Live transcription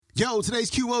Yo, today's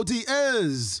QOD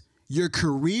is your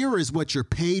career is what you're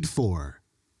paid for.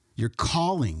 Your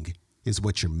calling is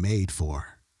what you're made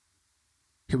for.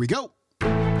 Here we go.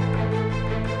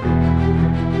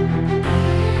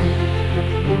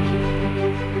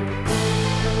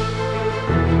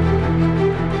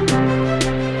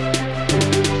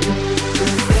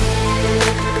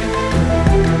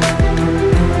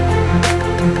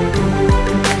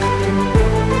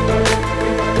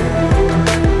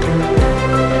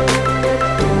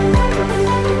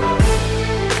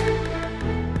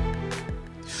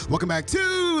 Welcome back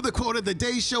to the Quote of the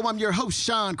Day Show. I'm your host,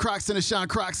 Sean Croxton of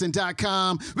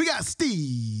SeanCroxton.com. We got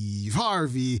Steve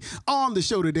Harvey on the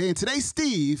show today. And today,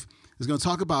 Steve is going to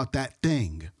talk about that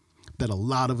thing that a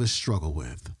lot of us struggle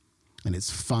with, and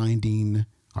it's finding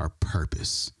our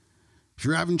purpose. If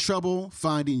you're having trouble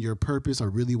finding your purpose, I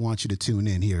really want you to tune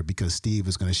in here because Steve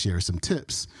is going to share some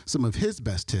tips, some of his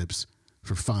best tips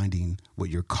for finding what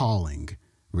your calling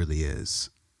really is.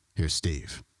 Here's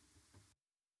Steve.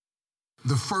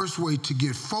 The first way to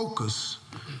get focus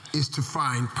is to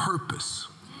find purpose.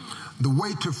 The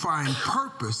way to find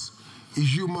purpose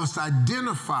is you must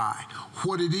identify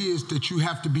what it is that you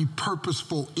have to be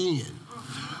purposeful in.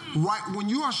 Right when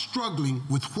you are struggling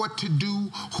with what to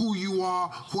do, who you are,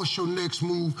 what's your next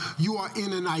move, you are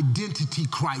in an identity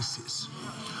crisis.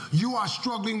 You are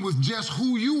struggling with just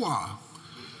who you are.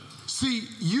 See,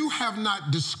 you have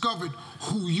not discovered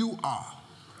who you are.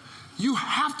 You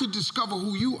have to discover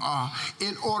who you are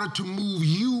in order to move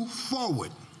you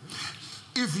forward.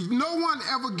 If no one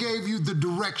ever gave you the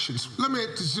directions, let me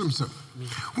ask you something.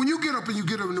 When you get up in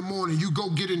the morning, you go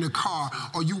get in the car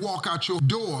or you walk out your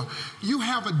door, you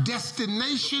have a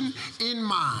destination in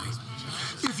mind.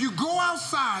 If you go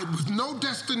outside with no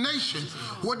destination,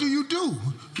 what do? You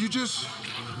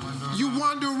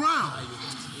wander around.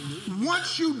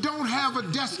 Once you don't have a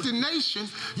destination,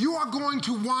 you are going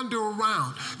to wander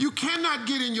around. You cannot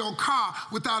get in your car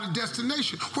without a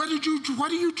destination. Where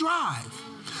do you drive?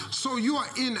 So you are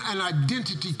in an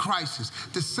identity crisis,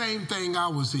 the same thing I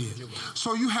was in.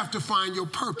 So you have to find your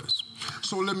purpose.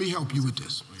 So let me help you with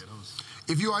this.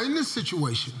 If you are in this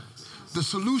situation, the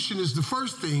solution is the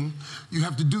first thing, you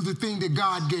have to do the thing that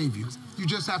God gave you. You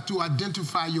just have to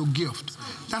identify your gift.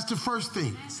 That's the first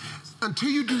thing. Until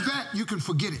you do that, you can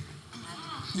forget it.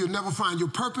 You'll never find your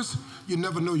purpose. You'll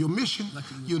never know your mission.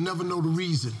 You'll never know the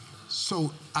reason.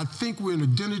 So I think we're in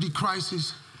an identity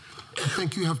crisis. I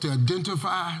think you have to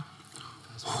identify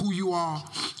who you are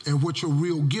and what your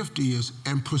real gift is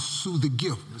and pursue the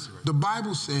gift. The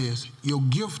Bible says your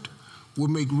gift will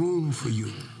make room for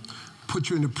you, put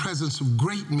you in the presence of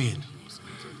great men.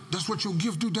 That's what your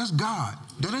gift do. That's God.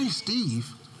 That ain't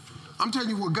Steve. I'm telling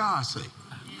you what God say.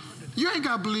 You ain't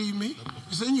got to believe me.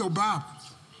 It's in your Bible.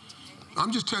 I'm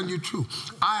just telling you the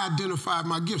truth. I identified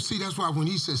my gift. See, that's why when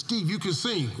he said, Steve, you can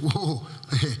sing. Whoa,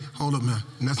 hey, hold up, man.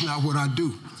 And that's not what I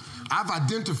do. I've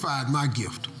identified my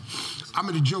gift. I'm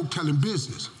in the joke-telling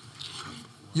business.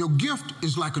 Your gift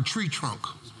is like a tree trunk.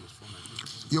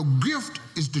 Your gift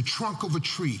is the trunk of a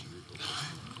tree.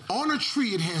 On a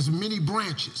tree, it has many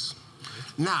branches.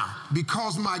 Now,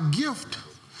 because my gift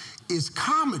is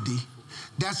comedy,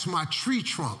 that's my tree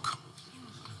trunk.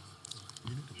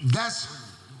 That's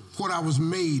what I was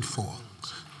made for,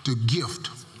 the gift.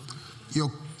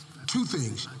 Two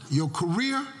things. Your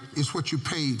career is what you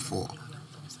paid for.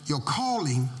 Your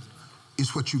calling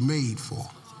is what you made for.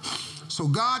 So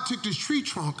God took this tree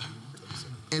trunk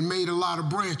and made a lot of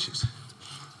branches.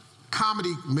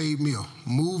 Comedy made me a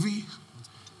movie,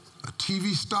 a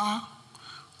TV star,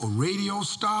 a radio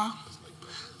star.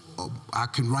 I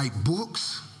can write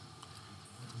books.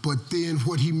 But then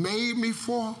what he made me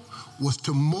for was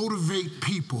to motivate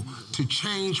people, to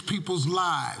change people's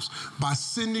lives by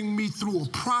sending me through a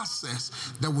process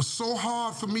that was so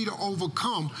hard for me to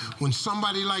overcome. When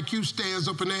somebody like you stands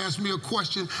up and asks me a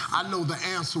question, I know the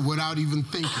answer without even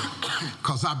thinking,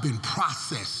 because I've been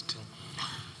processed.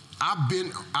 I've been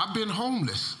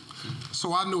homeless,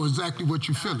 so I know exactly what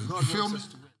you're feeling. You feel me?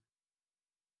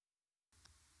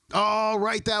 All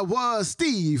right, that was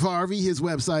Steve Harvey. His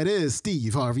website is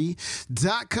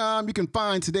steveharvey.com. You can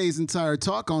find today's entire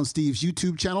talk on Steve's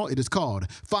YouTube channel. It is called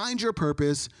Find Your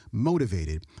Purpose,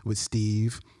 Motivated with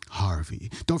Steve Harvey.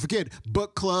 Don't forget,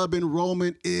 book club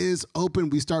enrollment is open.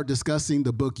 We start discussing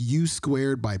the book U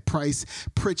Squared by Price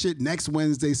Pritchett next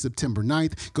Wednesday, September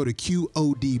 9th. Go to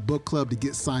QOD Book Club to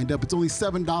get signed up. It's only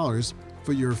 $7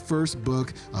 for your first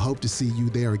book. I hope to see you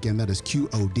there. Again, that is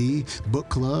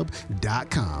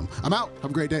QODbookclub.com. I'm out. Have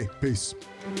a great day. Peace.